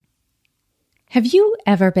Have you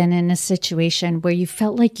ever been in a situation where you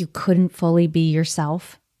felt like you couldn't fully be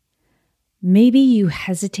yourself? Maybe you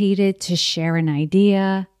hesitated to share an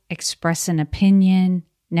idea, express an opinion,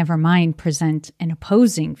 never mind present an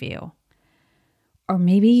opposing view. Or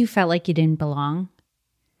maybe you felt like you didn't belong.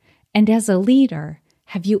 And as a leader,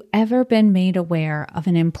 have you ever been made aware of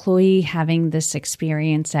an employee having this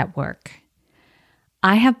experience at work?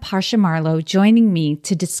 I have Pasha Marlowe joining me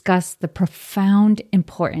to discuss the profound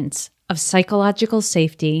importance of psychological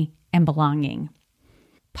safety and belonging.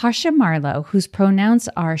 Pasha Marlowe, whose pronouns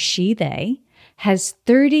are she, they, has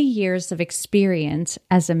 30 years of experience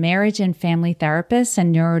as a marriage and family therapist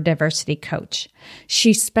and neurodiversity coach.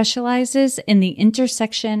 She specializes in the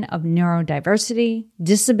intersection of neurodiversity,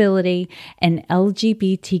 disability, and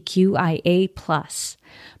LGBTQIA+.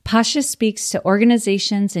 Pasha speaks to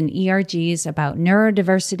organizations and ERGs about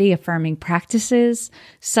neurodiversity affirming practices,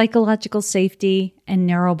 psychological safety, and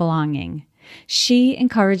neurobelonging. She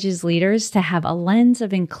encourages leaders to have a lens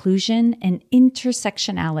of inclusion and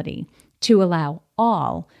intersectionality to allow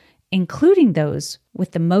all, including those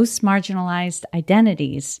with the most marginalized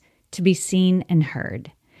identities, to be seen and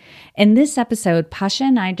heard. In this episode, Pasha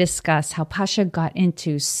and I discuss how Pasha got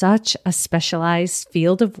into such a specialized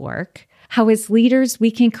field of work, how as leaders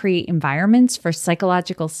we can create environments for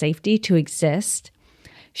psychological safety to exist,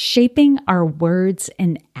 shaping our words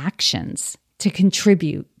and actions to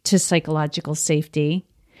contribute to psychological safety,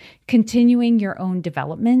 continuing your own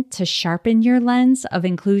development to sharpen your lens of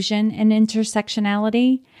inclusion and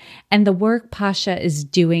intersectionality, and the work Pasha is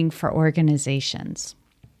doing for organizations.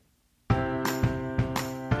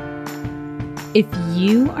 If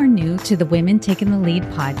you are new to the Women Taking the Lead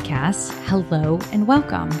podcast, hello and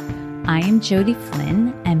welcome. I am Jody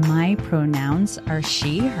Flynn, and my pronouns are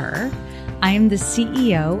she, her. I am the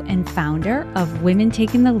CEO and founder of Women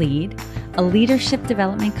Taking the Lead, a leadership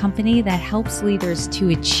development company that helps leaders to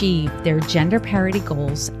achieve their gender parity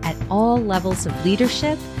goals at all levels of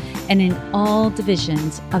leadership and in all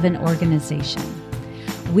divisions of an organization.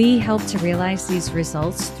 We help to realize these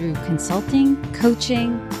results through consulting,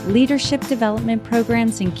 coaching, leadership development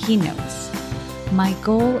programs, and keynotes. My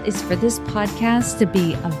goal is for this podcast to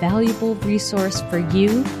be a valuable resource for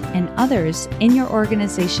you and others in your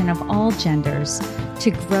organization of all genders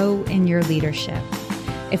to grow in your leadership.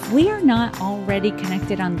 If we are not already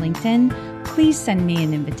connected on LinkedIn, please send me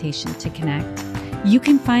an invitation to connect. You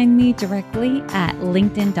can find me directly at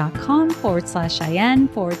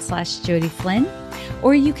linkedin.com/in/Jody Flynn,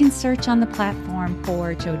 or you can search on the platform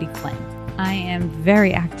for Jody Flynn. I am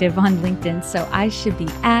very active on LinkedIn, so I should be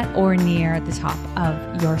at or near the top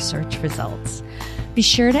of your search results. Be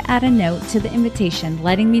sure to add a note to the invitation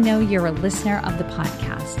letting me know you're a listener of the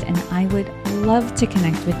podcast, and I would love to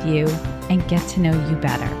connect with you and get to know you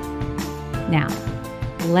better. Now,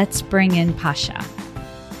 let's bring in Pasha.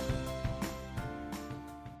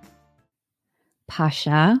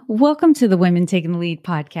 Pasha, welcome to the Women Taking the Lead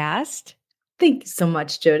podcast. Thank you so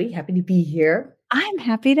much, Jody. Happy to be here. I'm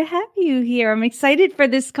happy to have you here. I'm excited for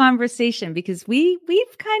this conversation because we've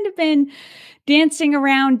kind of been dancing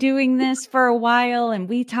around doing this for a while, and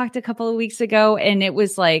we talked a couple of weeks ago, and it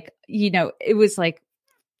was like,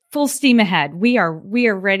 full steam ahead. We are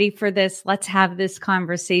ready for this. Let's have this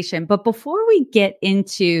conversation. But before we get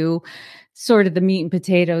into sort of the meat and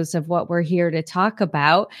potatoes of what we're here to talk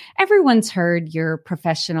about, everyone's heard your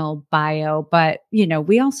professional bio, but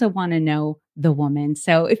we also want to know the woman.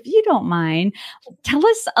 So if you don't mind, tell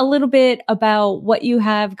us a little bit about what you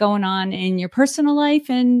have going on in your personal life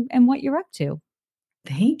and what you're up to.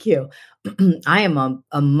 Thank you. I am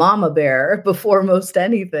a mama bear before most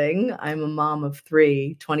anything. I'm a mom of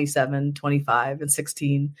 3, 27, 25, and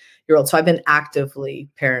 16-year-olds. So I've been actively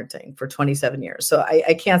parenting for 27 years. So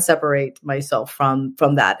I can't separate myself from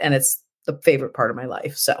that. And it's the favorite part of my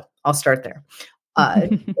life. So I'll start there.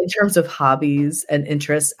 In terms of hobbies and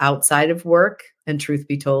interests outside of work, and truth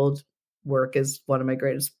be told, work is one of my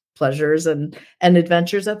greatest pleasures and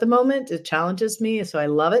adventures at the moment. It challenges me, so I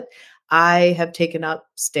love it. I have taken up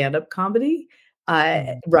stand-up comedy,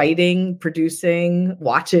 writing, producing,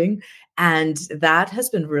 watching, and that has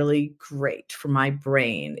been really great for my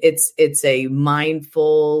brain. It's a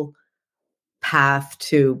mindful path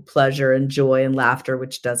to pleasure and joy and laughter,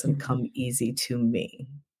 which doesn't come easy to me.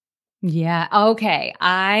 Yeah. Okay.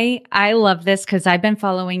 I love this because I've been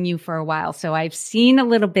following you for a while. So I've seen a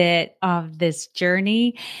little bit of this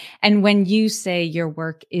journey. And when you say your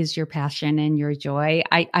work is your passion and your joy,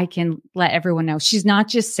 I can let everyone know she's not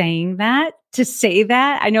just saying that to say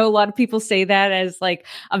that. I know a lot of people say that as like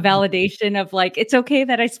a validation of like, it's okay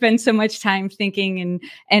that I spend so much time thinking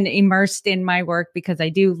and immersed in my work because I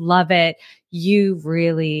do love it. you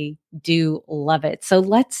really do love it. So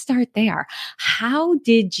let's start there. How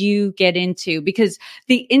did you get into, because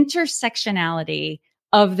the intersectionality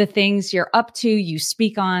of the things you're up to, you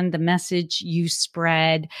speak on, the message you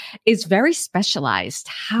spread is very specialized.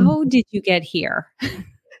 How did you get here?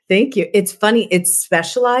 Thank you. It's funny. It's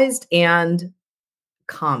specialized and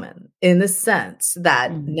common in the sense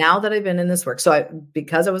that Mm. now that I've been in this work, so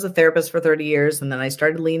because I was a therapist for 30 years and then I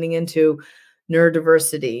started leaning into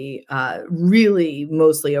neurodiversity, really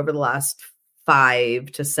mostly over the last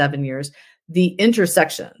 5 to 7 years, the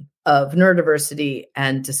intersection of neurodiversity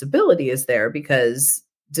and disability is there because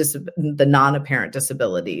the non-apparent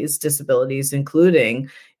disabilities including,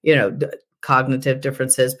 cognitive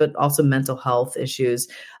differences, but also mental health issues,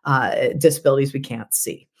 disabilities we can't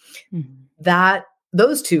see. Mhm. That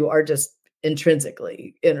those two are just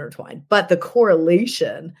intrinsically intertwined. But the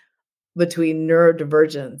correlation between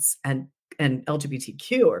neurodivergence and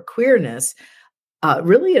LGBTQ or queerness,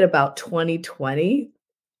 really at about 2020,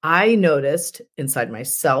 I noticed inside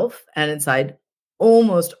myself and inside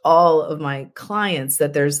almost all of my clients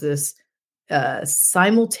that there's this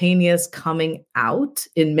simultaneous coming out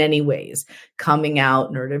in many ways, coming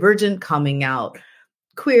out neurodivergent, coming out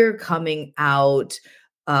queer, coming out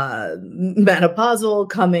menopausal,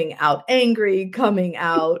 coming out angry, coming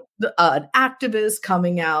out an activist,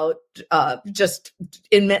 coming out just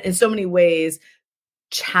in so many ways,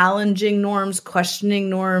 challenging norms, questioning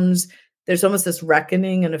norms. There's almost this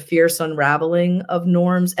reckoning and a fierce unraveling of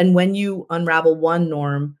norms. And when you unravel one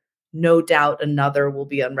norm, no doubt another will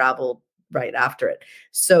be unraveled right after it.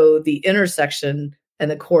 So the intersection and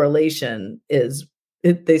the correlation is,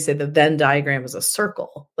 they say the Venn diagram is a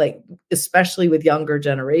circle, like especially with younger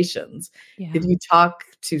generations. Yeah. If you talk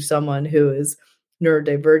to someone who is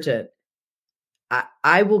neurodivergent,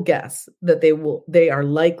 I will guess that they are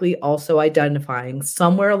likely also identifying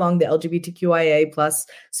somewhere along the LGBTQIA plus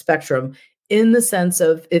spectrum in the sense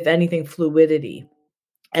of, if anything, fluidity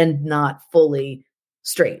and not fully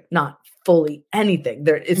straight, not fully anything.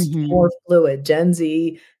 It's Mhm. more fluid. Gen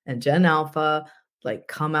Z and Gen Alpha like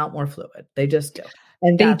come out more fluid. They just do.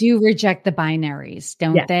 And They that's, do reject the binaries,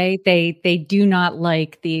 don't yeah. they? They do not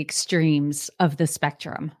like the extremes of the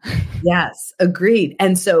spectrum. Yes, agreed.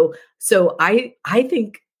 And so I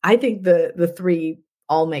think the three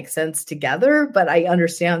all make sense together, but I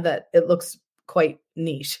understand that it looks quite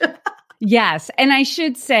niche. Yes, and I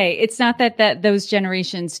should say it's not that those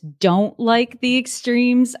generations don't like the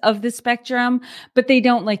extremes of the spectrum, but they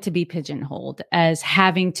don't like to be pigeonholed as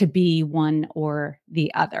having to be one or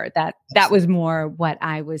the other. That was more what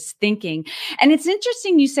I was thinking. And it's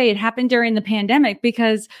interesting you say it happened during the pandemic,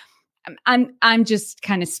 because I'm just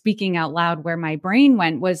kind of speaking out loud where my brain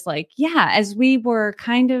went was like, yeah, as we were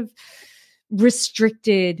kind of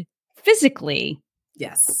restricted physically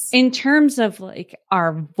Yes. in terms of like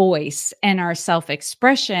our voice and our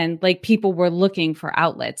self-expression, like people were looking for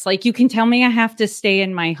outlets. Like, you can tell me I have to stay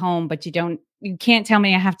in my home, but you can't tell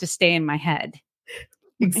me I have to stay in my head.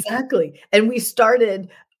 Exactly. And we started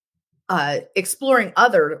exploring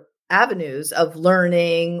other avenues of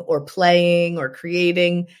learning or playing or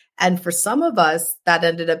creating. And for some of us, that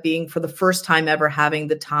ended up being for the first time ever having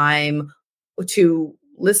the time to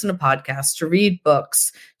listen to podcasts, to read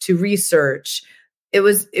books, to research. It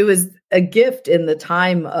was a gift in the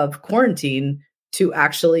time of quarantine to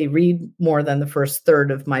actually read more than the first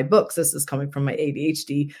third of my books. This is coming from my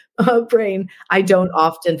ADHD brain. I don't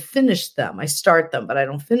often finish them. I start them, but I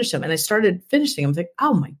don't finish them. And I started finishing them. I was like,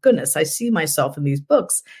 oh my goodness, I see myself in these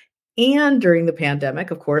books. And during the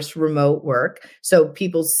pandemic, of course, remote work. So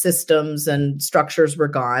people's systems and structures were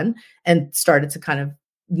gone and started to kind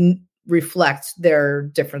of reflect their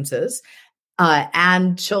differences.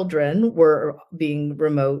 And children were being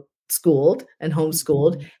remote schooled and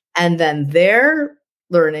homeschooled. Mhm. And then their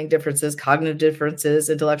learning differences, cognitive differences,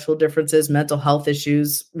 intellectual differences, mental health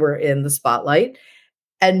issues were in the spotlight.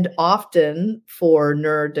 And often for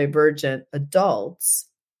neurodivergent adults,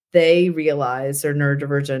 they realize they're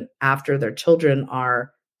neurodivergent after their children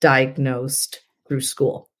are diagnosed through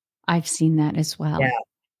school. I've seen that as Yeah. well.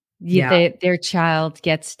 Yeah. Their child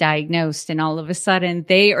gets diagnosed, and all of a sudden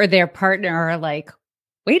they or their partner are like,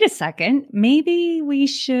 wait a second, maybe we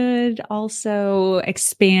should also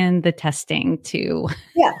expand the testing to.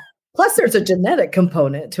 Yeah. Plus, there's a genetic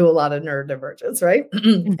component to a lot of neurodivergence, right?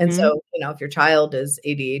 And Mhm. so, if your child is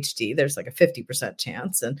ADHD, there's like a 50%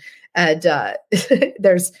 chance, and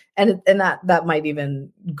there's and that might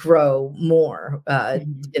even grow more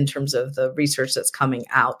Mhm. in terms of the research that's coming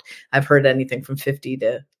out. I've heard anything from 50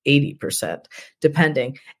 to 80%,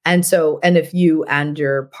 depending. And so, and if you and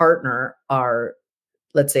your partner are,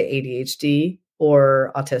 let's say, ADHD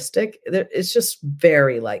or autistic, it's just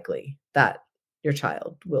very likely that your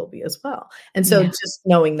child will be as well. And so just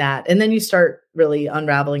knowing that, and then you start really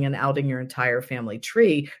unraveling and outing your entire family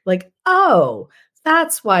tree, like, oh,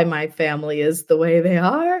 that's why my family is the way they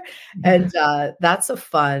are. And that's a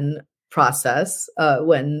fun process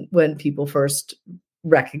when people first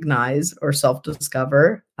recognize or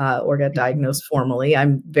self-discover or get diagnosed formally.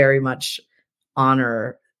 I'm very much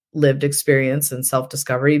honor lived experience and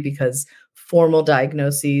self-discovery, because formal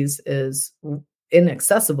diagnoses is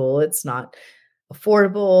inaccessible. It's not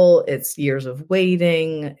affordable. It's years of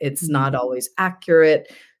waiting. It's not always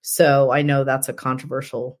accurate. So I know that's a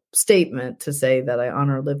controversial statement to say that I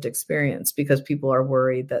honor lived experience, because people are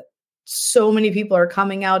worried that so many people are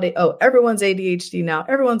coming out. Oh, everyone's ADHD now.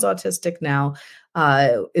 Everyone's autistic now.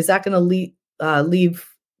 Is that going to leave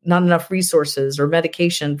not enough resources or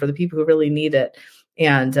medication for the people who really need it?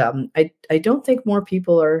 And I don't think more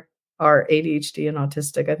people are ADHD and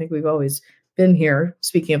autistic. I think we've always been here.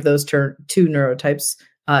 Speaking of those two neurotypes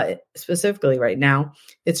specifically right now,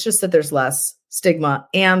 it's just that there's less stigma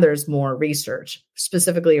and there's more research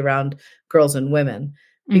specifically around girls and women,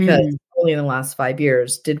 because only in the last 5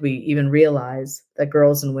 years did we even realize that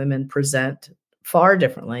girls and women present far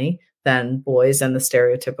differently than boys, and the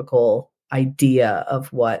stereotypical idea of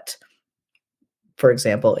what, for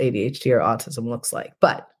example, ADHD or autism looks like.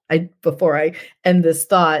 But before I end this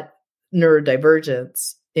thought,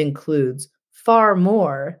 neurodivergence includes far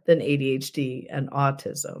more than ADHD and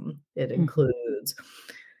autism. It includes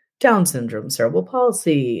Down syndrome, cerebral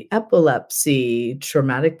palsy, epilepsy,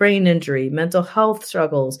 traumatic brain injury, mental health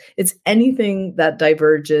struggles. It's anything that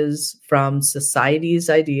diverges from society's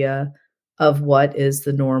idea of what is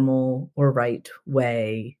the normal or right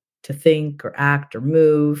way to think or act or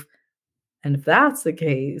move. And if that's the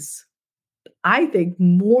case, I think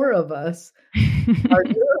more of us are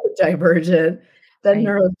neurodivergent than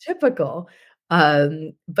neurotypical.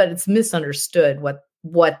 But it's misunderstood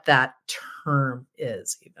what that term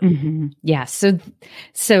is even. Yeah.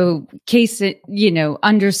 So case it,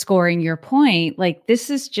 underscoring your point, like this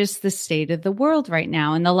is just the state of the world right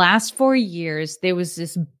now. In the last 4 years, there was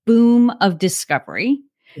this boom of discovery,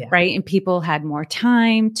 right? And people had more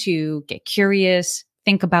time to get curious,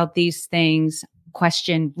 think about these things,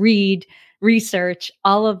 question, read, research,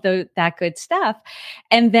 all of that good stuff.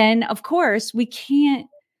 And then of course we can't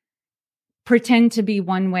pretend to be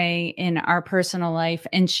one way in our personal life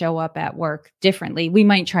and show up at work differently. We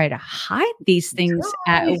might try to hide these things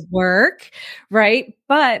at work, right?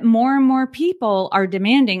 But more and more people are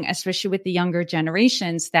demanding, especially with the younger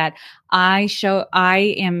generations, that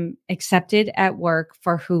I am accepted at work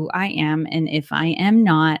for who I am. And if I am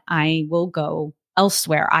not, I will go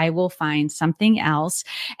elsewhere. I will find something else.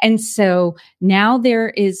 And so now there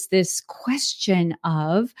is this question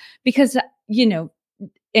of, because,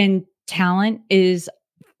 and talent is,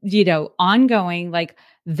 ongoing, like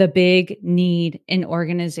the big need in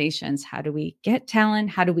organizations. How do we get talent?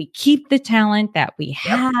 How do we keep the talent that we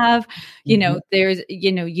have? There's,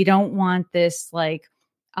 you don't want this like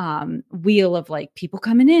wheel of like people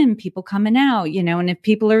coming in, people coming out, and if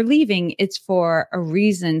people are leaving, it's for a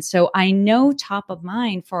reason. So I know top of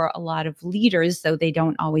mind for a lot of leaders, though they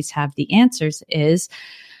don't always have the answers, is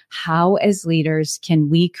how as leaders can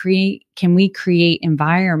we create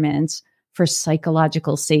environments for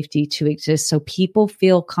psychological safety to exist so people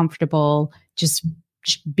feel comfortable just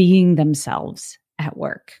being themselves at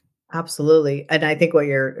work. Absolutely. And I think what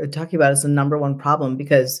you're talking about is the number one problem,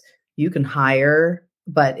 because you can hire,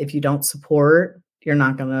 but if you don't support, you're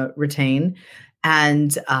not going to retain.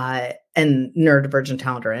 And neurodivergent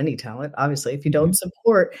talent, or any talent, obviously, if you don't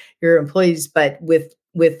support your employees, but with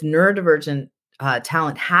neurodivergent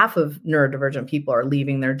talent, half of neurodivergent people are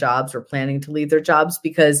leaving their jobs or planning to leave their jobs,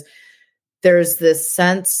 because there's this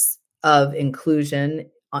sense of inclusion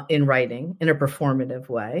in writing in a performative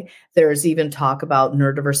way. There's even talk about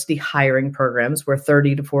neurodiversity hiring programs where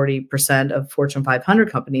 30 to 40% of Fortune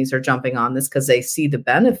 500 companies are jumping on this because they see the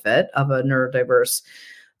benefit of a neurodiverse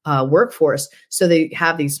workforce. So they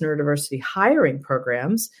have these neurodiversity hiring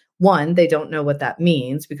programs. One, they don't know what that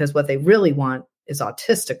means, because what they really want is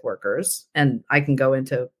autistic workers. And I can go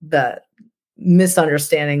into the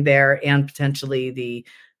misunderstanding there and potentially the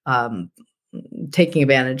taking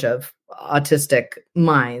advantage of autistic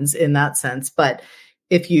minds in that sense. But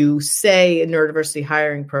if you say a neurodiversity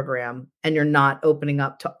hiring program and you're not opening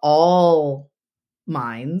up to all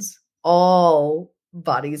minds, all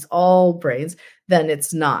bodies, all brains, then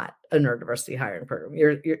it's not a neurodiversity hiring program.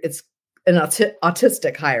 It's an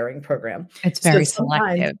autistic hiring program. It's very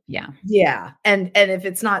selective. Yeah. And if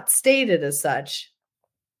it's not stated as such,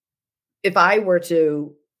 if I were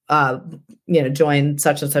to join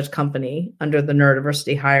such and such company under the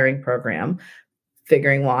neurodiversity hiring program,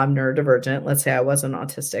 figuring, well, I'm neurodivergent. Let's say I wasn't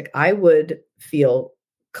autistic. I would feel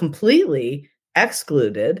completely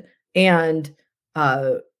excluded and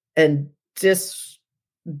just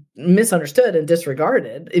misunderstood and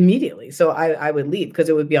disregarded immediately. So I would leave because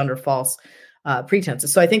it would be under false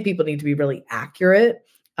pretenses. So I think people need to be really accurate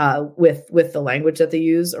with the language that they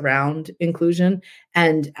use around inclusion.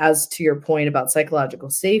 And as to your point about psychological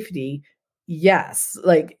safety, yes,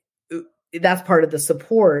 like that's part of the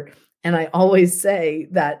support. And I always say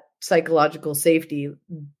that psychological safety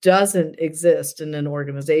doesn't exist in an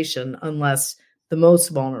organization unless the most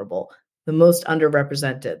vulnerable, the most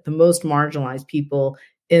underrepresented, the most marginalized people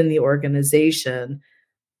in the organization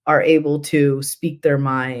are able to speak their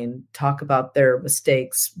mind, talk about their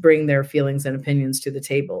mistakes, bring their feelings and opinions to the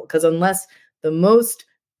table. Because unless the most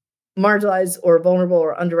marginalized or vulnerable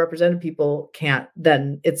or underrepresented people can't,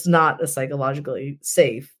 then it's not a psychologically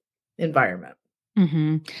safe environment.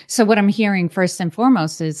 Mm-hmm. So what I'm hearing first and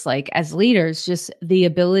foremost is like, as leaders, just the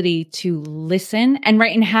ability to listen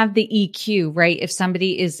and have the EQ, right? If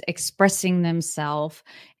somebody is expressing themselves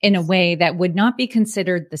in a way that would not be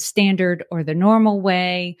considered the standard or the normal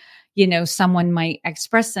way, someone might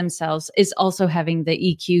express themselves, is also having the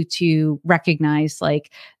EQ to recognize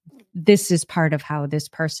like, this is part of how this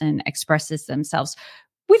person expresses themselves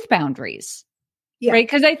with boundaries. Yeah. Right.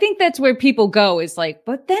 Because I think that's where people go is like,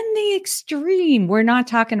 but then the extreme, we're not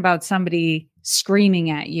talking about somebody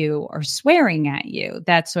screaming at you or swearing at you,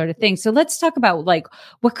 that sort of thing. So let's talk about like,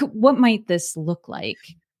 what might this look like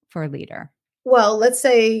for a leader? Well, let's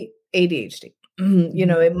say ADHD.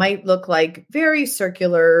 It might look like very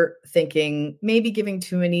circular thinking, maybe giving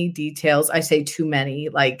too many details. I say too many,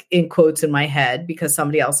 like in quotes in my head, because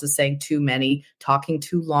somebody else is saying too many, talking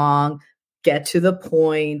too long, get to the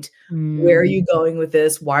point. Where are you going with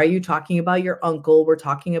this? Why are you talking about your uncle? We're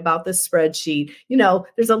talking about this spreadsheet.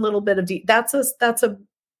 There's a little bit of that's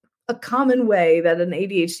a common way that an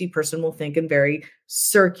ADHD person will think in very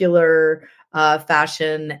circular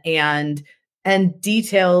fashion and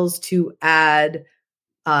details to add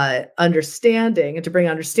understanding and to bring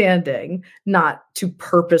understanding, not to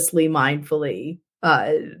purposely mindfully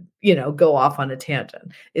go off on a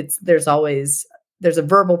tangent. There's a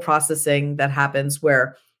verbal processing that happens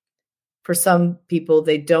where for some people,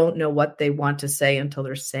 they don't know what they want to say until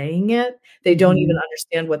they're saying it. They don't even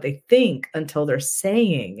understand what they think until they're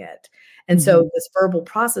saying it. And so this verbal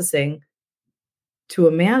processing to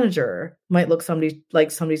a manager might look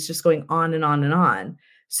like somebody's just going on and on and on.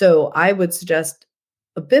 So I would suggest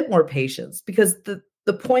a bit more patience, because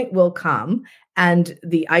the point will come and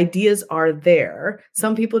the ideas are there.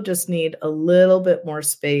 Some people just need a little bit more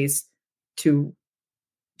space to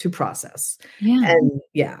process. Yeah. And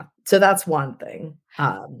so that's one thing.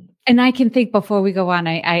 And I can think before we go on,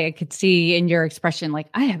 I could see in your expression, like,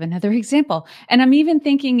 I have another example. And I'm even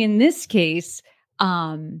thinking in this case,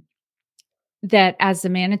 that as a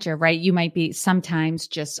manager, right, you might be sometimes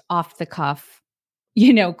just off the cuff,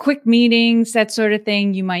 quick meetings, that sort of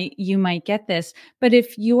thing. You might get this, but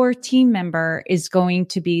if your team member is going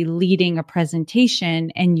to be leading a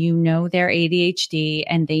presentation and they're ADHD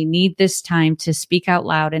and they need this time to speak out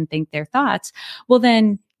loud and think their thoughts, well,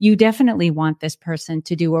 then you definitely want this person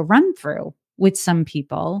to do a run through with some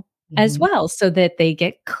people as well, so that they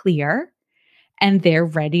get clear and they're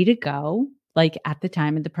ready to go, like at the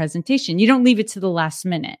time of the presentation. You don't leave it to the last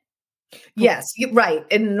minute. Yes, right.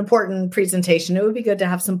 In an important presentation, it would be good to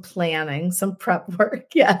have some planning, some prep work.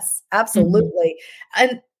 Yes, absolutely.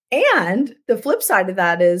 And the flip side of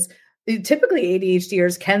that is typically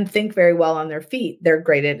ADHDers can think very well on their feet. They're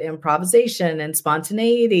great at improvisation and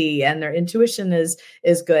spontaneity, and their intuition is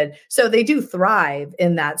good. So they do thrive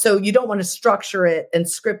in that. So you don't want to structure it and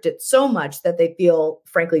script it so much that they feel,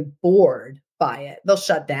 frankly, bored by it. They'll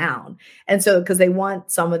shut down. And so because they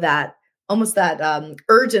want some of that, almost that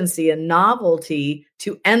urgency and novelty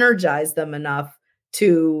to energize them enough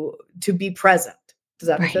to be present. Does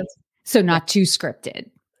that make sense? So not too scripted.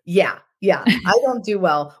 Yeah. I don't do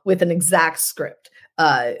well with an exact script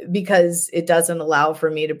because it doesn't allow for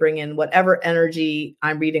me to bring in whatever energy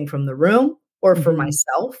I'm reading from the room or for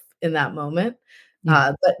myself in that moment.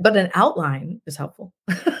 But an outline is helpful.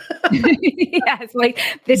 Yes, like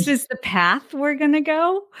this is the path we're going to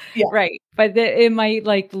go. Yeah. Right. But it might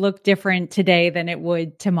like look different today than it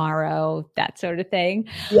would tomorrow, that sort of thing.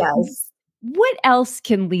 Yes. What else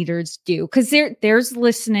can leaders do? Because there's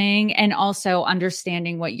listening and also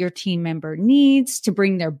understanding what your team member needs to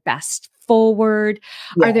bring their best forward.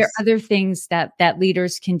 Yes. Are there other things that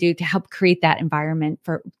leaders can do to help create that environment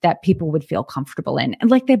for that people would feel comfortable in and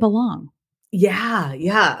like they belong? Yeah,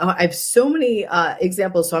 yeah. I have so many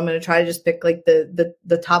examples, so I'm going to try to just pick like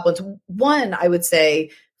the top ones. One, I would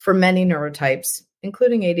say for many neurotypes,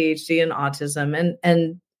 including ADHD and autism,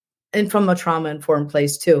 and from a trauma informed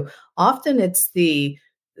place too. Often it's the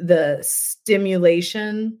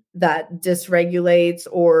stimulation that dysregulates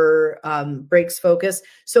or breaks focus.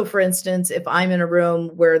 So, for instance, if I'm in a room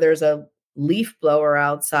where there's a leaf blower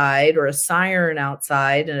outside or a siren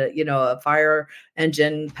outside, a fire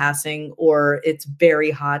engine passing, or it's very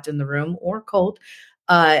hot in the room or cold.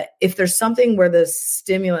 If there's something where the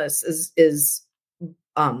stimulus is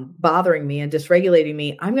bothering me and dysregulating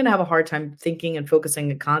me, I'm going to have a hard time thinking and focusing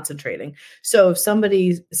and concentrating. So if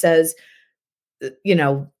somebody says,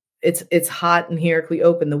 it's hot in here, can we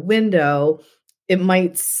open the window? It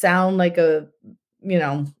might sound like a, you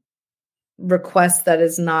know, request that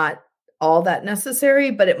is not all that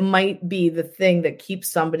necessary, but it might be the thing that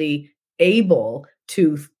keeps somebody able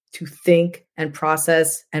to think and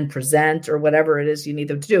process and present or whatever it is you need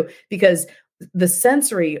them to do, because the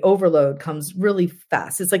sensory overload comes really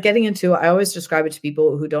fast. It's like getting into, I always describe it to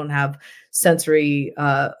people who don't have sensory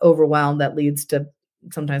overwhelm that leads to,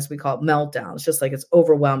 sometimes we call it meltdowns, just like it's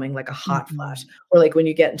overwhelming, like a hot flash, or like when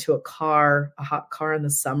you get into a hot car in the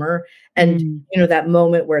summer, and that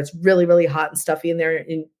moment where it's really, really hot and stuffy in there,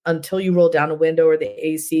 and until you roll down a window or the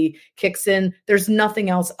AC kicks in, there's nothing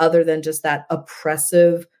else other than just that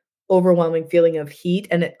oppressive, overwhelming feeling of heat.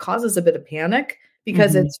 And it causes a bit of panic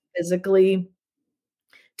because it's physically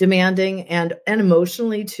demanding and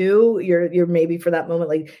emotionally too. You're maybe for that moment,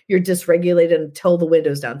 like you're dysregulated until the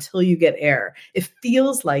window's down, until you get air. It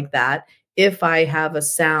feels like that if I have a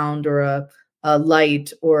sound or a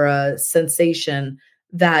light or a sensation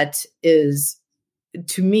that is,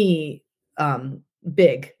 to me,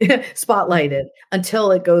 big, spotlighted,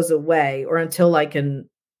 until it goes away or until I can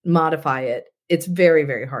modify it. It's very,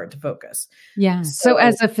 very hard to focus. Yeah. So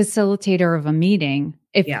as a facilitator of a meeting,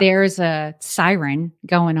 if there's a siren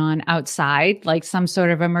going on outside, like some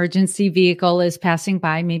sort of emergency vehicle is passing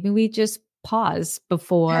by, maybe we just pause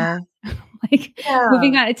before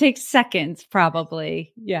moving on. It takes seconds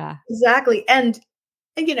probably. Yeah. Exactly. And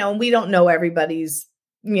we don't know everybody's,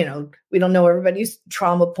 we don't know everybody's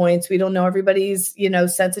trauma points. We don't know everybody's,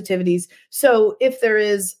 sensitivities. So if there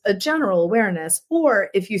is a general awareness, or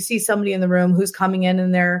if you see somebody in the room who's coming in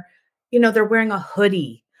and they're wearing a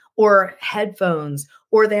hoodie or headphones,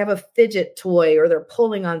 or they have a fidget toy, or they're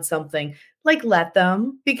pulling on something, like let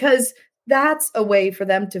them, because that's a way for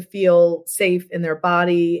them to feel safe in their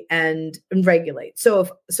body and regulate. So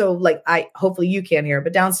hopefully you can't hear,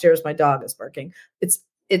 but downstairs my dog is barking.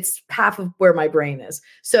 It's half of where my brain is.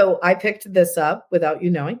 So I picked this up without you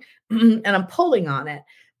knowing, and I'm pulling on it.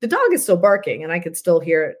 The dog is still barking and I could still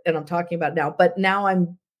hear it, and I'm talking about it now, but now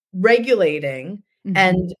I'm regulating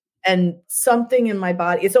and something in my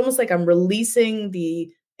body. It's almost like I'm releasing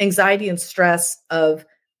the anxiety and stress of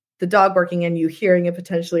the dog barking and you hearing it,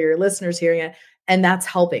 potentially your listeners hearing it, and that's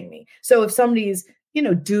helping me. So if somebody's,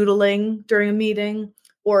 doodling during a meeting,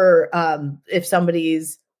 or if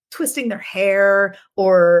somebody's twisting their hair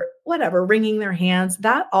or whatever, wringing their hands,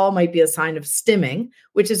 that all might be a sign of stimming,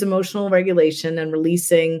 which is emotional regulation and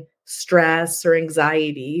releasing stress or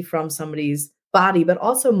anxiety from somebody's body, but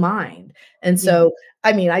also mind. And so,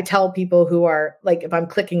 I tell people who are like, if I'm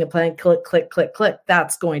clicking a plan, click, click, click, click,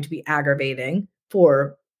 that's going to be aggravating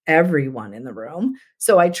for everyone in the room.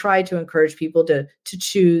 So I try to encourage people to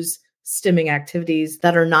choose stimming activities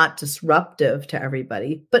that are not disruptive to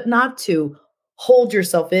everybody, but not to hold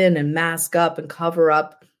yourself in and mask up and cover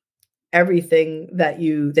up everything that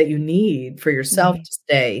you need for yourself to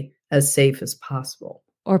stay as safe as possible.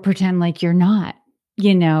 Or pretend like you're not,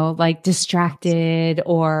 like distracted,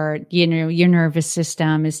 or, your nervous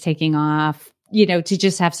system is taking off, to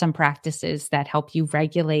just have some practices that help you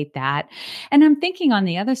regulate that. And I'm thinking on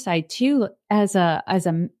the other side too, as a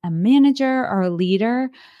manager or a leader,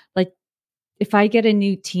 like if I get a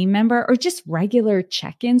new team member, or just regular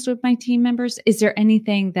check-ins with my team members, is there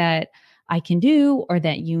anything that I can do or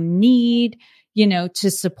that you need, to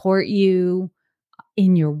support you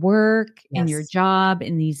in your work, in your job,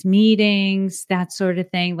 in these meetings, that sort of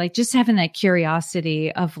thing? Like just having that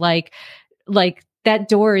curiosity of like that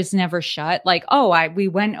door is never shut. Like, we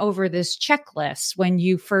went over this checklist when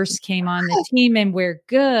you first came on the team and we're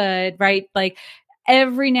good, right? Like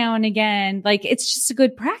every now and again, like it's just a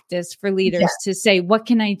good practice for leaders to say, what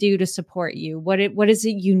can I do to support you? What is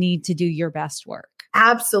it you need to do your best work?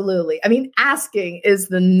 Absolutely. Asking is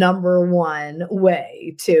the number one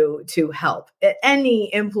way to help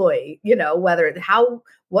any employee,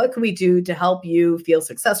 what can we do to help you feel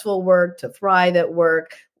successful at work, to thrive at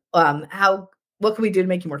work? How what can we do to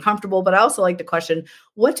make you more comfortable? But I also like to question,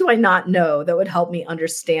 what do I not know that would help me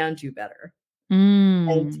understand you better?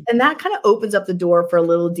 And that kind of opens up the door for a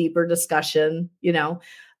little deeper discussion,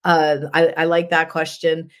 I like that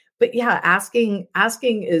question. But yeah, asking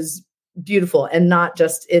is beautiful, and not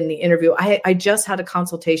just in the interview. I just had a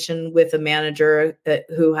consultation with a manager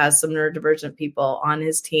who has some neurodivergent people on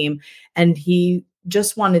his team, and he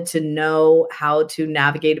just wanted to know how to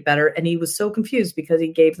navigate it better. And he was so confused because he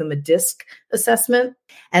gave them a DISC assessment,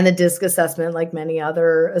 and the DISC assessment, like many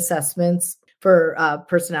other assessments for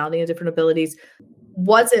personality and different abilities,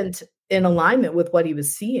 wasn't in alignment with what he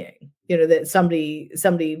was seeing. That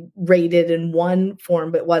somebody rated in one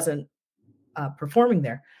form but wasn't performing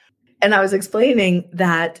there. And I was explaining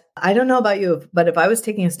that, I don't know about you, but if I was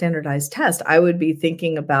taking a standardized test, I would be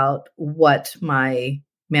thinking about what my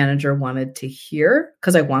manager wanted to hear,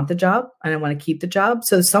 because I want the job and I want to keep the job.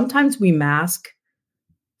 So sometimes we mask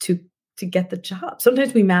to get the job.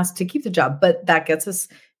 Sometimes we mask to keep the job, but that gets us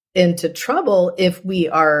into trouble if we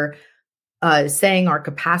are saying our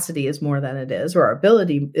capacity is more than it is, or our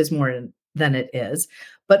ability is more than it is.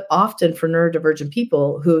 But often for neurodivergent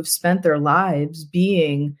people who have spent their lives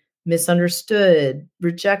being misunderstood,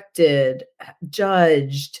 rejected,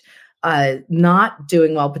 judged, not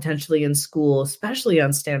doing well potentially in school, especially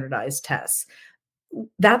on standardized tests,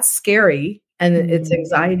 that's scary, and it's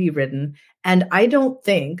anxiety ridden. And I don't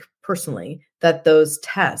think personally that those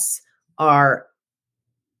tests are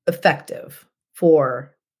effective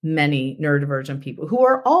for many neurodivergent people who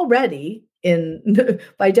are already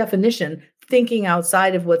by definition, thinking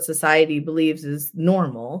outside of what society believes is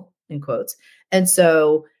normal, in quotes. And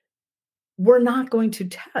so we're not going to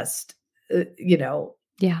test, well,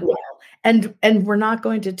 and we're not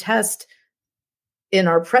going to test in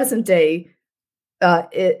our present day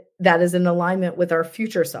that is in alignment with our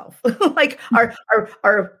future self. Like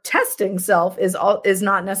our testing self is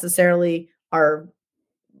not necessarily our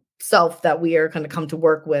self that we are going to come to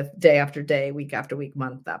work with day after day, week after week,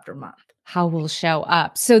 month after month. How we'll show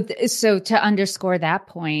up. So to underscore that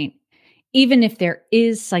point, even if there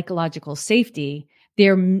is psychological safety,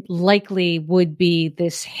 there likely would be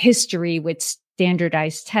this history with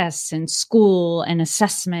standardized tests and school and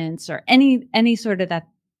assessments, or any sort of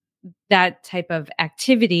that type of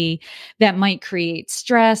activity that might create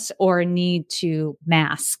stress or need to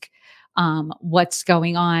mask what's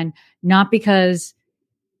going on, not because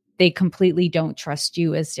they completely don't trust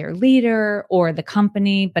you as their leader or the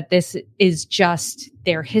company, but this is just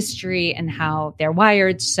their history and how they're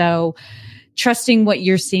wired. So trusting what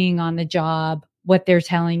you're seeing on the job, what they're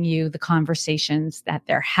telling you, the conversations that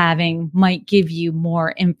they're having might give you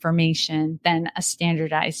more information than a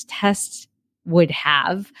standardized test would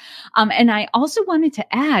have. And I also wanted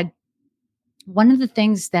to add, one of the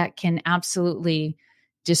things that can absolutely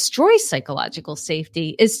destroy psychological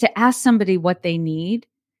safety is to ask somebody what they need,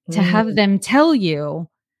 to have them tell you,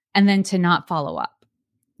 and then to not follow up.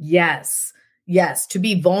 Yes. To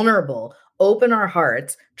be vulnerable, open our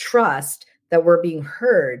hearts, trust that we're being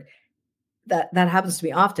heard. That happens to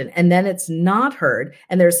me often. And then it's not heard.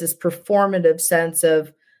 And there's this performative sense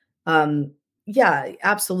of, yeah,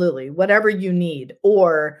 absolutely. Whatever you need,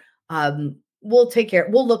 or we'll take care.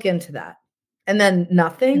 We'll look into that. And then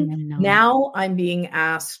nothing. And then now I'm being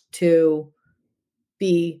asked to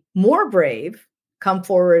be more brave, come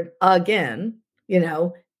forward again,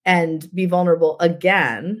 and be vulnerable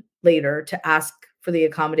again later, to ask for the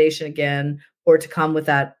accommodation again, or to come with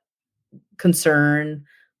that concern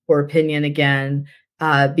or opinion again,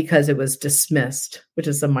 because it was dismissed, which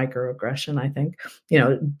is a microaggression, I think.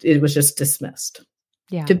 It was just dismissed.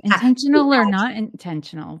 Yeah. Intentional or not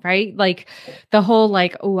intentional, right? Like the whole,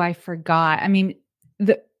 oh, I forgot. I mean,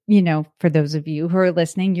 for those of you who are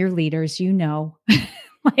listening, you're leaders,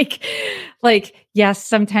 yes,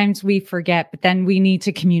 sometimes we forget, but then we need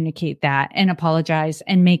to communicate that and apologize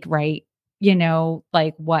and make right,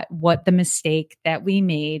 what the mistake that we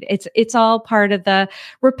made. It's all part of the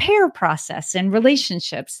repair process and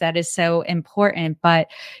relationships that is so important. But,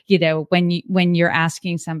 when you're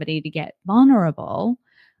asking somebody to get vulnerable,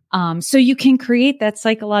 so you can create that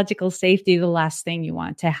psychological safety, the last thing you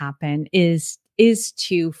want to happen is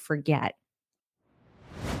to forget.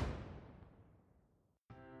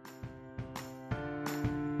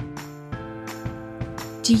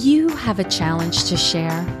 Do you have a challenge to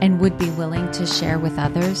share and would be willing to share with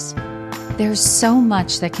others? There's so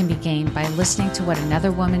much that can be gained by listening to what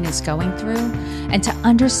another woman is going through and to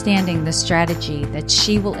understanding the strategy that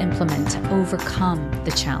she will implement to overcome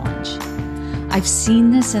the challenge. I've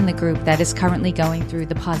seen this in the group that is currently going through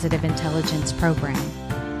the Positive Intelligence program.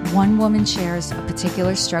 one woman shares a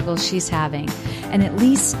particular struggle she's having, and at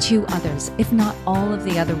least two others, if not all of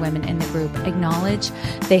the other women in the group, acknowledge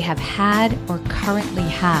they have had or currently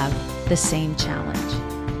have the same challenge.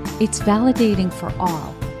 It's validating for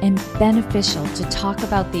all and beneficial to talk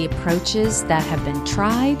about the approaches that have been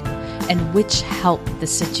tried and which help the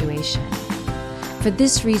situation. For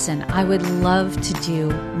this reason, I would love to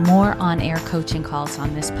do more on-air coaching calls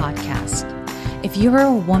on this podcast. If you're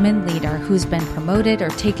a woman leader who's been promoted or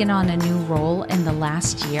taken on a new role in the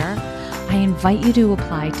last year, I invite you to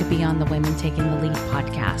apply to be on the Women Taking the Lead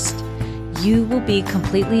podcast. You will be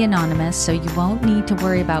completely anonymous, so you won't need to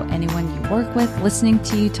worry about anyone you work with listening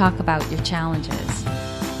to you talk about your challenges.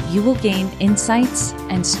 You will gain insights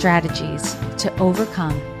and strategies to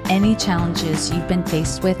overcome any challenges you've been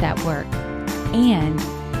faced with at work, and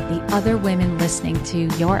the other women listening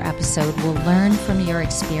to your episode will learn from your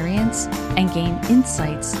experience and gain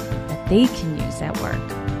insights that they can use at work.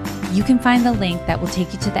 You can find the link that will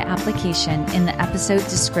take you to the application in the episode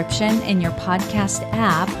description in your podcast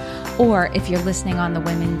app, or if you're listening on the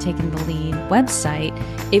Women Taking the Lead website,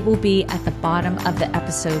 it will be at the bottom of the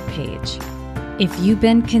episode page. If you've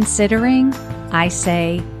been considering, I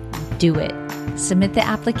say do it. Submit the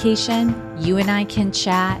application. You and I can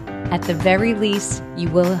chat. At the very least, you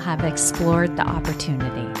will have explored the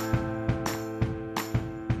opportunity.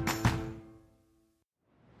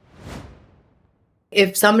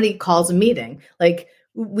 If somebody calls a meeting, like,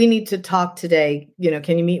 we need to talk today,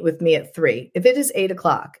 can you meet with me at 3? If it is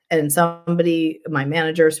 8:00 and somebody, my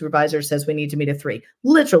manager, supervisor says we need to meet at 3,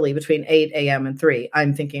 literally between 8 a.m. and 3,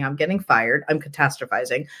 I'm thinking I'm getting fired. I'm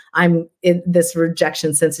catastrophizing. I'm in this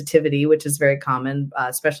rejection sensitivity, which is very common,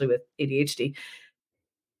 especially with ADHD,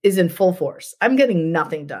 is in full force. I'm getting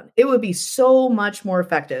nothing done. It would be so much more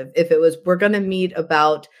effective if it was, we're going to meet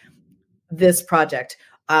about this project.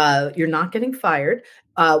 You're not getting fired,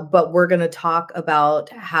 but we're going to talk about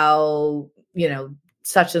how,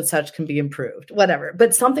 such and such can be improved, whatever,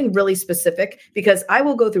 but something really specific, because I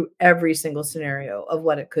will go through every single scenario of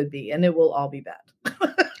what it could be, and it will all be bad.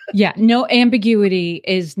 Yeah, no ambiguity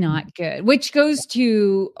is not good, which goes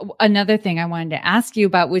to another thing I wanted to ask you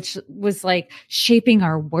about, which was like shaping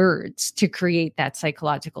our words to create that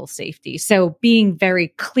psychological safety. So being very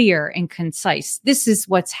clear and concise. This is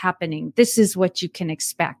what's happening. This is what you can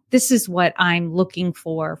expect. This is what I'm looking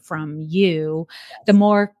for from you. Yes. The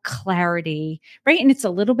more clarity, right? And it's a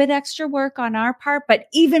little bit extra work on our part, but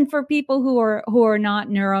even for people who are not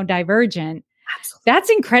neurodivergent, absolutely, that's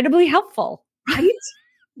incredibly helpful. Right?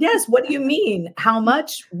 Yes. What do you mean? How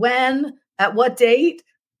much? When? At what date?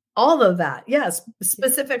 All of that. Yes.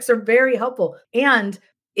 Specifics are very helpful. And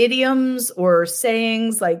idioms or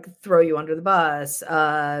sayings like throw you under the bus,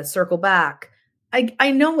 circle back.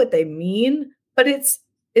 I know what they mean, but it's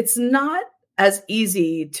not as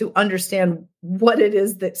easy to understand what it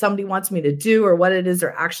is that somebody wants me to do or what it is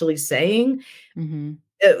they're actually saying.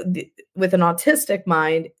 Mm-hmm. With an autistic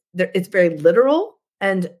mind, it's very literal.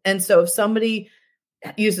 And so if somebody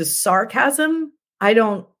uses sarcasm, I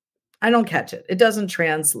don't catch it. It doesn't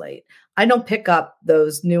translate. I don't pick up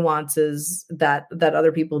those nuances that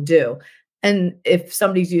other people do. And if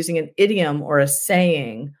somebody's using an idiom or a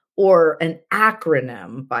saying or an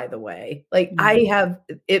acronym, by the way, like, mm-hmm. I have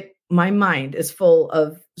it, my mind is full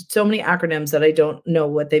of so many acronyms that I don't know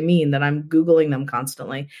what they mean, that I'm Googling them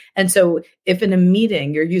constantly. And so if in a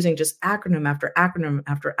meeting you're using just acronym after acronym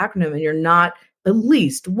after acronym, and you're not at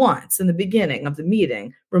least once in the beginning of the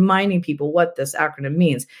meeting reminding people what this acronym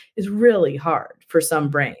means, is really hard for some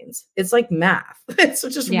brains. It's like math. It's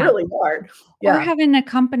just really hard. Yeah. Or having a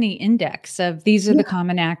company index of these are the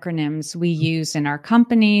common acronyms we use in our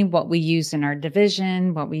company, what we use in our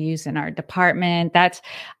division, what we use in our department. That's,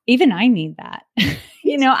 even I need that.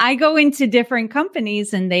 I go into different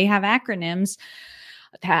companies and they have acronyms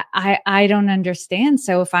that I don't understand.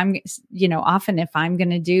 So if I'm, often if I'm going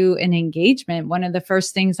to do an engagement, one of the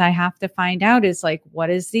first things I have to find out is like, what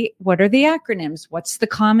are the acronyms? What's the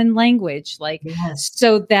common language? Like,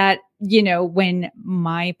 so that, when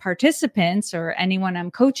my participants or anyone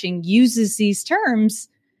I'm coaching uses these terms,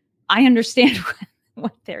 I understand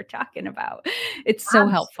what they're talking about. It's so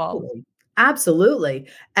helpful. Absolutely.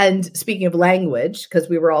 And speaking of language, because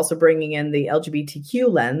we were also bringing in the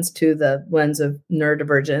LGBTQ lens to the lens of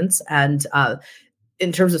neurodivergence, and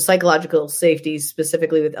in terms of psychological safety,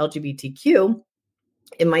 specifically with LGBTQ,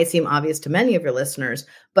 it might seem obvious to many of your listeners,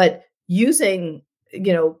 but using,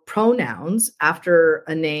 pronouns after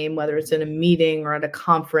a name, whether it's in a meeting or at a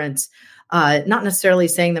conference, not necessarily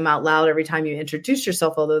saying them out loud every time you introduce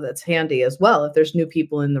yourself, although that's handy as well if there's new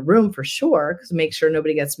people in the room, for sure, because make sure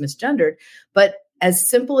nobody gets misgendered. But as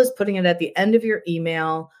simple as putting it at the end of your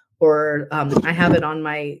email or I have it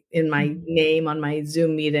in my name on my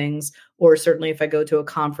Zoom meetings, or certainly if I go to a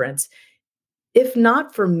conference. If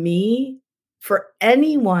not for me, for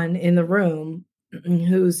anyone in the room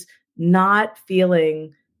who's not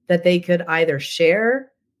feeling that they could either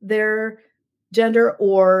share their gender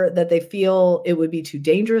or that they feel it would be too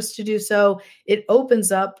dangerous to do so, it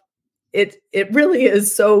opens up. It really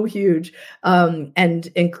is so huge,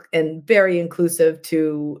 and very inclusive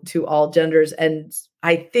to all genders. And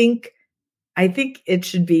I think it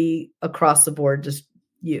should be across the board, just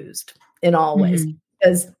used in all ways,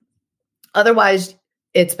 because otherwise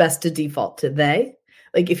it's best to default to they.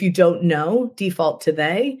 Like if you don't know, default to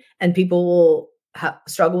they, and people will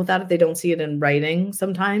struggle with that if they don't see it in writing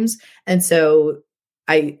sometimes. And so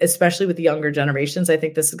especially with the younger generations, I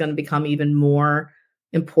think this is going to become even more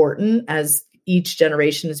important as each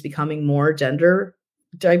generation is becoming more gender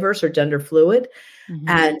diverse or gender fluid.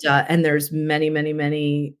 And there's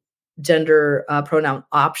many gender pronoun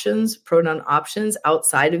options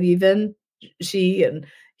outside of even she and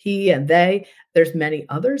he and they. There's many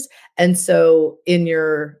others. And so in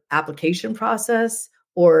your application process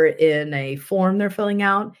or in a form they're filling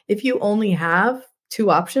out, if you only have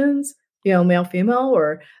two options, male, female,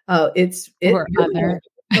 or or other.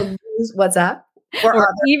 What's that? Or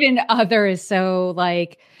other. Even other is so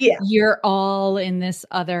like, yeah, you're all in this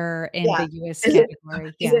other ambiguous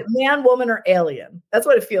category. Is it man, woman, or alien? That's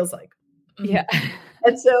what it feels like. Yeah.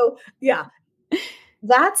 And so,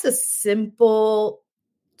 that's a simple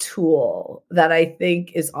tool that I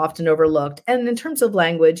think is often overlooked. And in terms of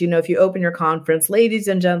language, if you open your conference, ladies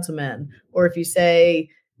and gentlemen, or if you say,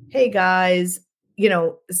 hey guys,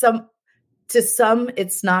 to some,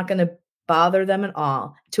 it's not going to bother them at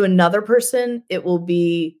all. To another person, it will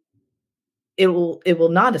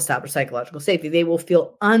not establish psychological safety. They will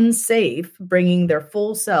feel unsafe bringing their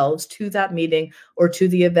full selves to that meeting or to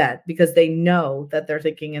the event because they know that they're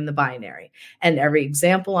thinking in the binary. And every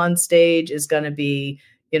example on stage is going to be,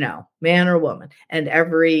 man or woman. And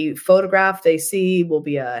every photograph they see will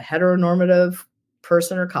be a heteronormative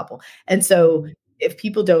person or couple. And so if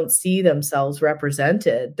people don't see themselves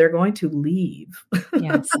represented, they're going to leave.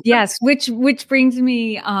 Yes. Which brings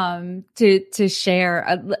me to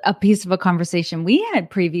share a piece of a conversation we had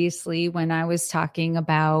previously when I was talking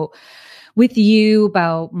with you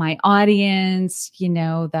about my audience,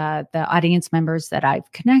 the audience members that I've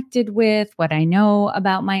connected with, what I know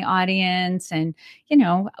about my audience. And,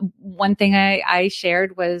 one thing I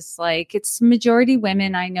shared was like, it's majority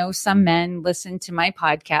women. I know some men listen to my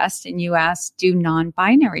podcast, and you asked, do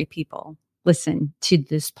non-binary people listen to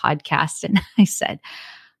this podcast? And I said,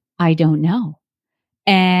 I don't know.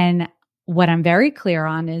 And what I'm very clear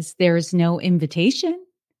on is there's no invitation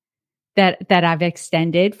that I've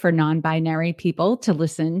extended for non-binary people to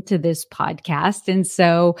listen to this podcast. And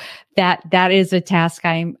so that is a task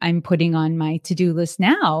I'm putting on my to-do list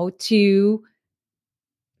now to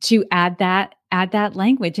add that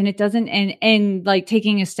language. And it doesn't, and like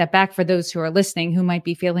taking a step back for those who are listening, who might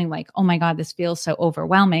be feeling like, oh my God, this feels so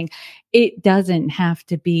overwhelming. It doesn't have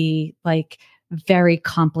to be like very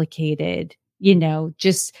complicated,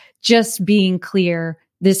 just being clear.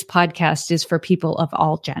 This podcast is for people of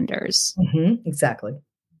all genders. Mm-hmm. Exactly.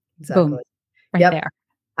 Boom. Right there.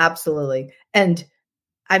 Absolutely. And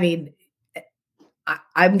I mean,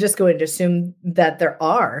 I'm just going to assume that there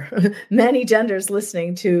are many genders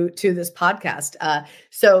listening to this podcast.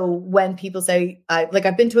 So when people say, I've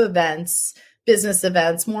been to events, business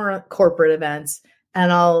events, more corporate events,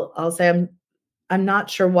 and I'll say, I'm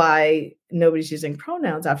not sure why nobody's using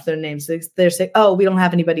pronouns after their names. They're saying, oh, we don't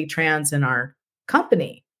have anybody trans in our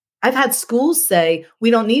company. I've had schools say,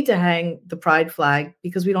 we don't need to hang the pride flag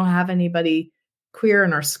because we don't have anybody queer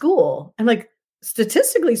in our school. I'm like,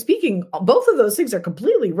 statistically speaking, both of those things are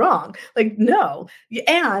completely wrong. Like, no.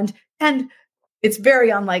 And it's very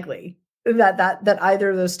unlikely that either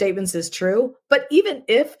of those statements is true. But even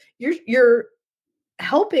if you're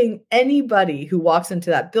helping anybody who walks into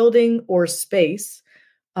that building or space,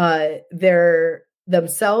 they're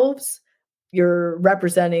themselves, you're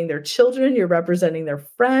representing their children, you're representing their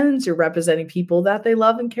friends, you're representing people that they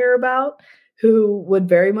love and care about, who would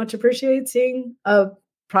very much appreciate seeing a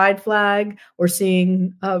pride flag or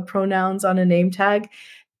seeing pronouns on a name tag.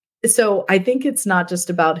 So I think it's not just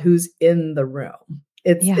about who's in the room.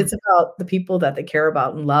 It's about the people that they care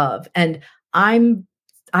about and love. And I'm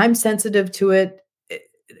sensitive to it,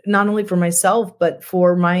 not only for myself, but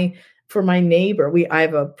for my neighbor. I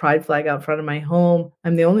have a pride flag out front of my home.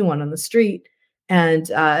 I'm the only one on the street. And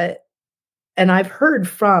I've heard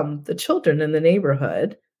from the children in the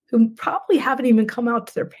neighborhood who probably haven't even come out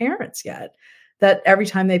to their parents yet, that every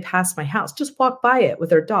time they pass my house, just walk by it with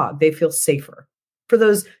their dog, they feel safer. For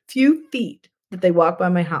those few feet that they walk by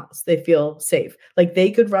my house, they feel safe. Like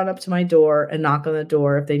they could run up to my door and knock on the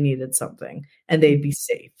door if they needed something and they'd be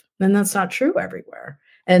safe. And that's not true everywhere.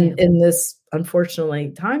 And in this,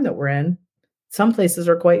 unfortunately, time that we're in, some places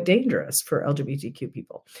are quite dangerous for LGBTQ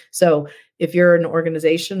people. So if you're an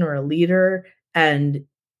organization or a leader, and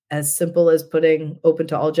as simple as putting open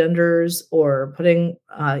to all genders or putting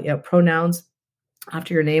pronouns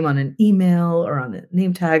after your name on an email or on a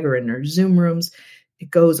name tag or in your Zoom rooms,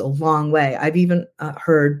 it goes a long way. I've even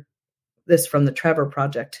heard this from the Trevor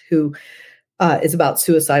Project, who is about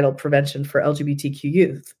suicidal prevention for LGBTQ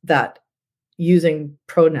youth, that using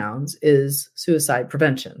pronouns is suicide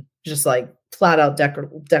prevention, just like flat out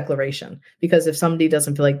declaration. Because if somebody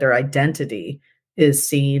doesn't feel like their identity is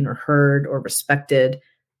seen or heard or respected,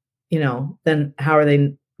 then how are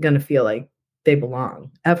they going to feel like they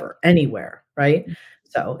belong ever, anywhere, right?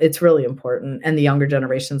 So it's really important. And the younger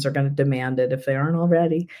generations are going to demand it if they aren't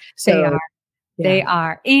already. So, they are. Yeah. They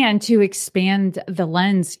are. And to expand the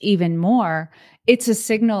lens even more, it's a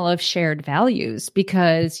signal of shared values,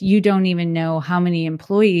 because you don't even know how many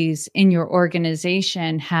employees in your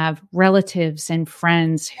organization have relatives and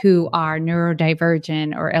friends who are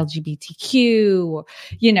neurodivergent or LGBTQ,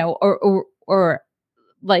 or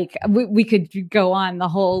like we could go on the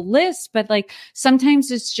whole list, but like sometimes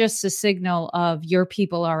it's just a signal of your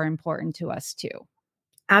people are important to us too.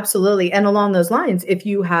 Absolutely. And along those lines, if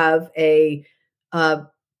you have a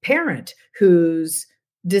parent who's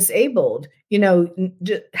disabled,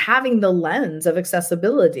 having the lens of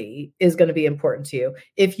accessibility is going to be important to you.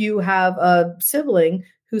 If you have a sibling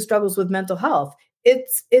who struggles with mental health,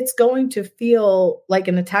 it's going to feel like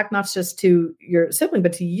an attack, not just to your sibling,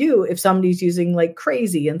 but to you if somebody's using like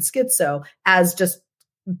crazy and schizo as just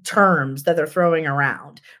terms that they're throwing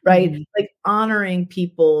around, right? Mm-hmm. Like honoring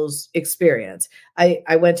people's experience.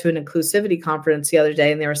 I went to an inclusivity conference the other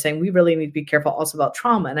day, and they were saying we really need to be careful also about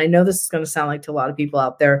trauma. And I know this is going to sound like to a lot of people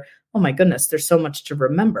out there, oh my goodness, there's so much to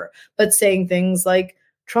remember. But saying things like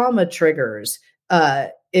trauma triggers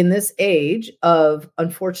in this age of,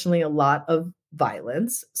 unfortunately, a lot of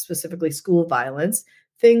violence, specifically school violence,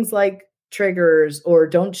 things like triggers or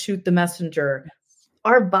don't shoot the messenger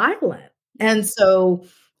are violent. And so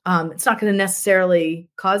it's not going to necessarily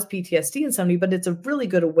cause PTSD in somebody, but it's a really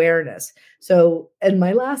good awareness. So, and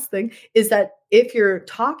my last thing is that if you're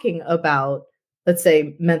talking about, let's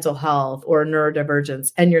say, mental health or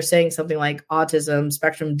neurodivergence, and you're saying something like autism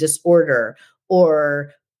spectrum disorder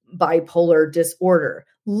or bipolar disorder,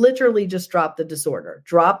 literally just drop the disorder,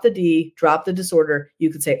 drop the D, drop the disorder.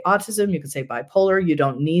 You could say autism, you could say bipolar. You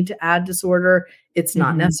don't need to add disorder. It's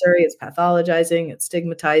not necessary. It's pathologizing. It's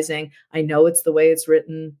stigmatizing. I know it's the way it's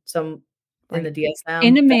written in the DSM.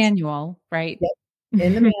 In a manual, right? Yep,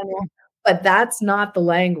 in the manual. But that's not the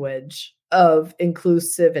language of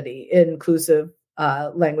inclusive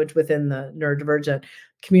language within the neurodivergent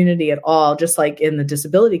community at all, just like in the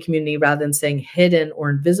disability community, rather than saying hidden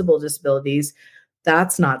or invisible disabilities,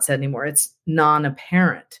 that's not said anymore. It's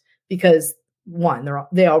non-apparent because one,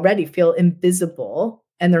 they already feel invisible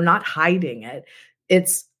and they're not hiding it.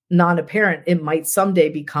 It's non-apparent. It might someday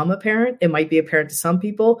become apparent. It might be apparent to some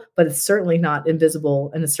people, but it's certainly not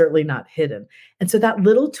invisible and it's certainly not hidden. And so that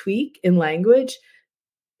little tweak in language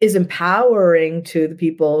is empowering to the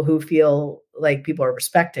people who feel like people are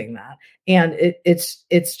respecting that. And it's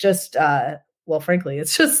just, frankly,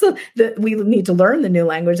 it's just that we need to learn the new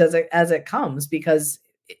language as it comes, because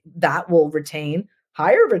that will retain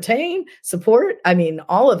support. I mean,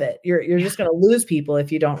 all of it. You're just going to lose people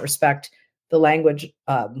if you don't respect the language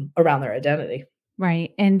around their identity.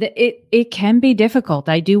 Right. And it can be difficult.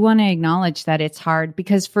 I do want to acknowledge that it's hard,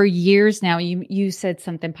 because for years now, you said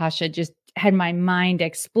something, Pasha, just had my mind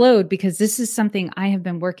explode, because this is something I have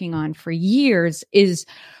been working on for years, is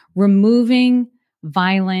removing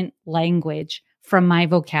violent language from my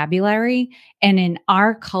vocabulary. And in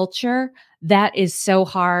our culture, that is so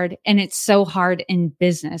hard. And it's so hard in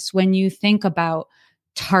business when you think about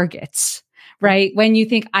targets, right? When you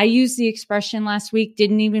think, I used the expression last week,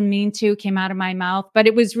 didn't even mean to, came out of my mouth, but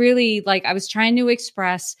it was really like I was trying to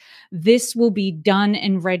express this will be done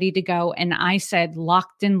and ready to go. And I said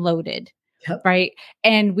locked and loaded. Yep. Right.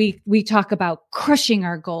 And we talk about crushing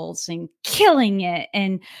our goals and killing it.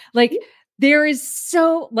 And like, there is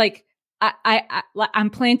so like, I'm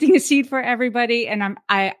planting a seed for everybody. And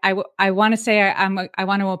I want to say I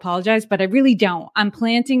want to apologize, but I really don't. I'm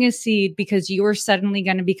planting a seed because you are suddenly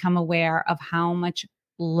going to become aware of how much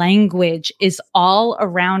language is all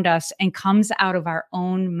around us and comes out of our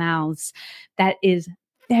own mouths that is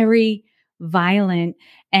very violent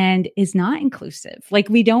and is not inclusive. Like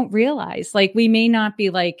we don't realize, like we may not be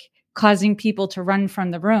like causing people to run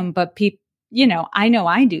from the room, but people, I know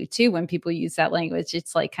I do too. When people use that language,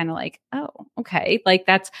 it's like kind of like, oh, okay. Like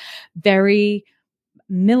that's very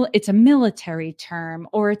it's a military term,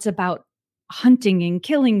 or it's about hunting and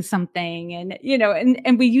killing something. And,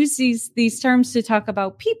 and we use these terms to talk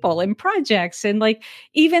about people and projects and like,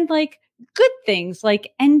 even like good things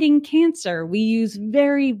like ending cancer. We use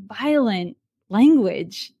very violent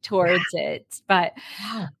language towards it. But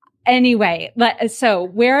anyway, so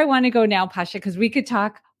where I want to go now, Pasha, because we could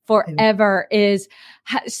talk forever, is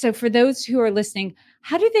so for those who are listening,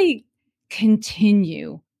 how do they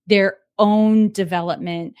continue their own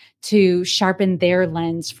development to sharpen their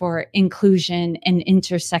lens for inclusion and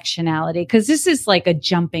intersectionality? Because this is like a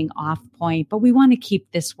jumping off point, but we want to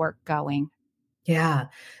keep this work going. Yeah.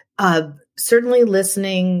 Certainly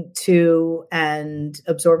listening to and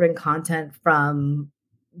absorbing content from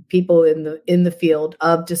people in the field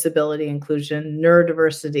of disability inclusion,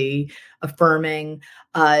 neurodiversity, affirming,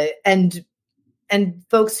 and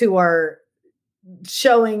folks who are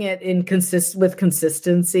showing it with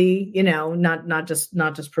consistency, not just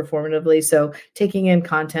performatively. So taking in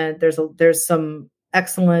content, there's some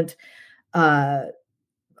excellent,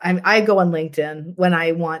 I go on LinkedIn when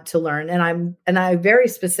I want to learn, and I very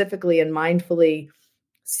specifically and mindfully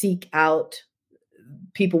seek out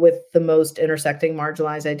people with the most intersecting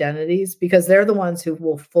marginalized identities, because they're the ones who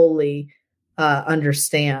will fully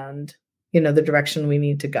understand, the direction we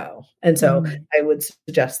need to go. And so I would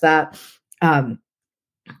suggest that.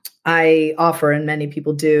 I offer, and many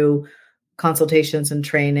people do, consultations and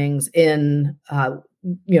trainings in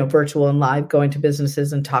virtual and live, going to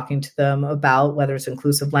businesses and talking to them about whether it's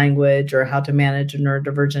inclusive language or how to manage a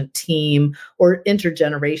neurodivergent team or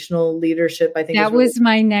intergenerational leadership. I think that was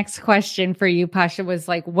my next question for you, Pasha, was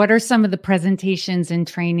like, what are some of the presentations and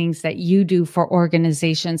trainings that you do for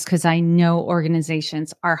organizations? Because I know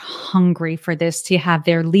organizations are hungry for this, to have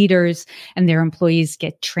their leaders and their employees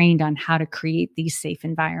get trained on how to create these safe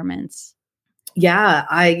environments. Yeah,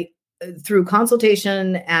 through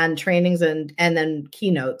consultation and trainings and then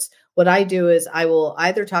keynotes, what I do is I will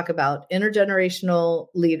either talk about intergenerational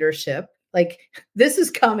leadership, like this is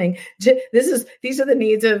coming. These are the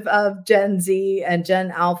needs of Gen Z and Gen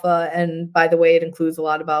Alpha. And by the way, it includes a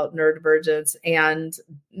lot about neurodivergence and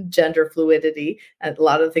gender fluidity and a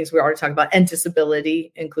lot of the things we already talked about, and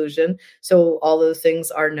disability inclusion. So all those things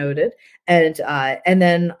are noted. And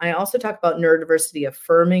then I also talk about neurodiversity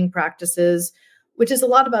affirming practices, which is a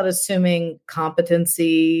lot about assuming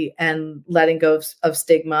competency and letting go of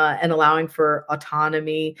stigma and allowing for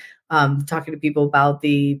autonomy, talking to people about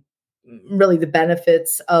the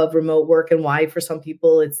benefits of remote work and why for some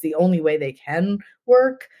people it's the only way they can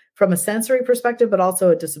work from a sensory perspective, but also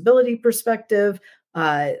a disability perspective.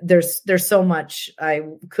 There's so much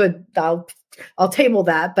I'll table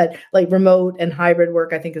that, but like remote and hybrid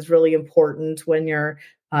work, I think is really important when you're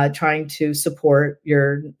trying to support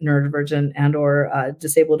your neurodivergent and or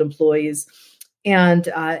disabled employees. And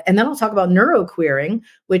then I'll talk about neuroqueering,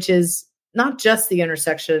 which is not just the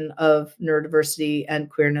intersection of neurodiversity and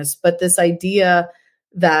queerness, but this idea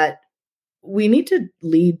that we need to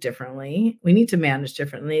lead differently. We need to manage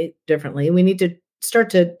differently. We need to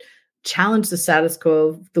start to challenge the status quo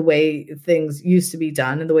of the way things used to be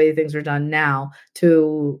done and the way things are done now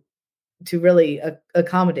to really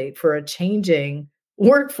accommodate for a changing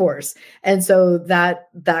workforce. And so that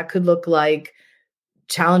could look like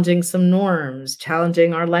challenging some norms,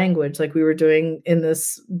 challenging our language, like we were doing in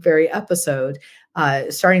this very episode,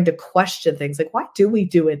 starting to question things like, why do we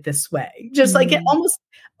do it this way? Just like it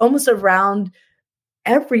almost around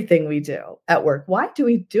everything we do at work. Why do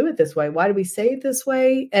we do it this way? Why do we say it this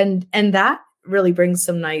way? And that really brings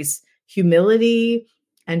some nice humility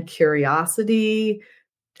and curiosity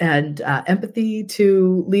and empathy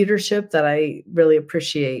to leadership that I really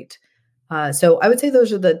appreciate. So I would say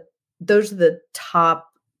those are the top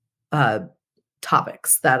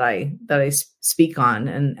topics that I speak on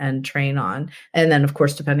and train on. And then of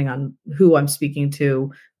course, depending on who I'm speaking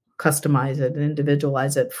to, customize it and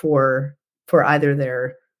individualize it for either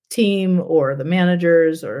their team or the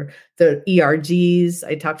managers or the ERGs.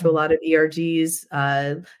 I talk to a lot of ERGs,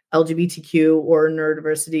 LGBTQ or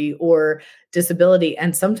neurodiversity or disability.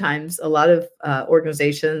 And sometimes a lot of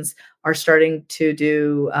organizations are starting to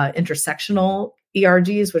do intersectional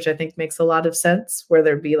ERGs, which I think makes a lot of sense, where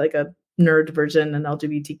there'd be like a neurodivergent and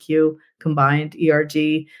LGBTQ combined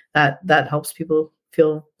ERG that helps people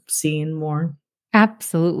feel seen more.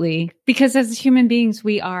 Absolutely. Because as human beings,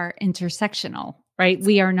 we are intersectional, right?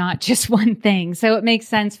 We are not just one thing. So it makes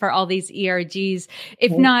sense for all these ERGs,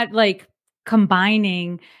 if not like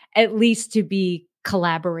combining, at least to be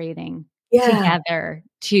collaborating together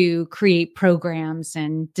to create programs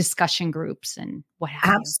and discussion groups and what have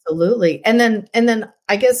you. Absolutely. And then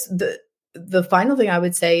I guess the final thing I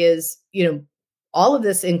would say is, all of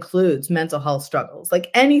this includes mental health struggles.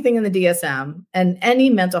 Like anything in the DSM, and any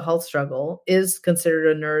mental health struggle is considered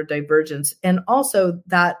a neurodivergence. And also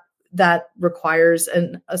that requires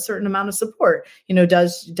a certain amount of support.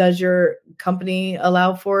 Does your company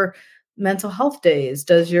allow for mental health days?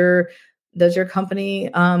 Does your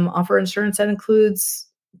company offer insurance that includes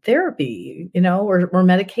therapy, or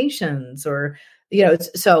medications, or,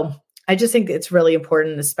 so I just think it's really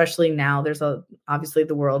important, especially now. Obviously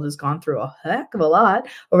the world has gone through a heck of a lot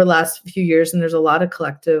over the last few years, and there's a lot of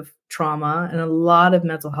collective trauma and a lot of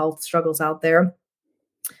mental health struggles out there,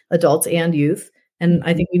 adults and youth. And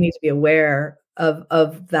I think we need to be aware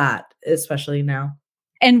of that, especially now.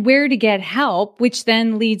 And where to get help, which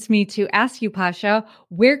then leads me to ask you, Pasha,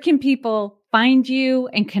 where can people find you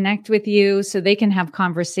and connect with you so they can have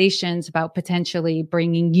conversations about potentially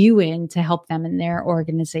bringing you in to help them in their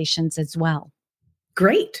organizations as well?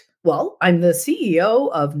 Great. Well, I'm the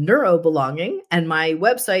CEO of Neurobelonging, and my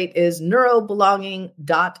website is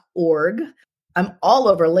neurobelonging.org. I'm all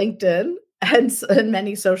over LinkedIn and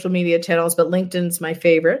many social media channels, but LinkedIn's my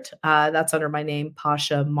favorite. That's under my name,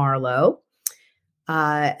 Pasha Marlowe.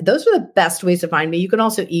 Those are the best ways to find me. You can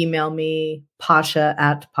also email me,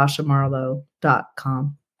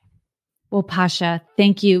 pasha@pashamarlowe.com. Well, Pasha,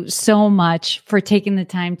 thank you so much for taking the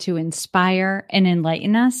time to inspire and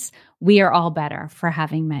enlighten us. We are all better for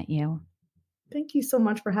having met you. Thank you so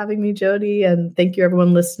much for having me, Jody. And thank you,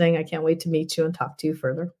 everyone listening. I can't wait to meet you and talk to you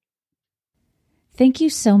further. Thank you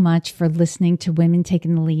so much for listening to Women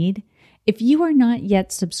Taking the Lead. If you are not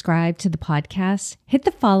yet subscribed to the podcast, hit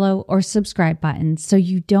the follow or subscribe button so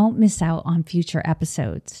you don't miss out on future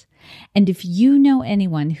episodes. And if you know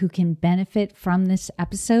anyone who can benefit from this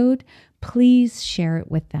episode, please share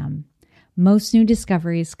it with them. Most new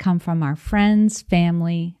discoveries come from our friends,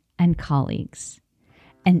 family, and colleagues.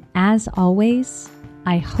 And as always,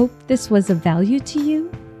 I hope this was of value to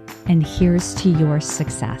you, and here's to your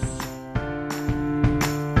success.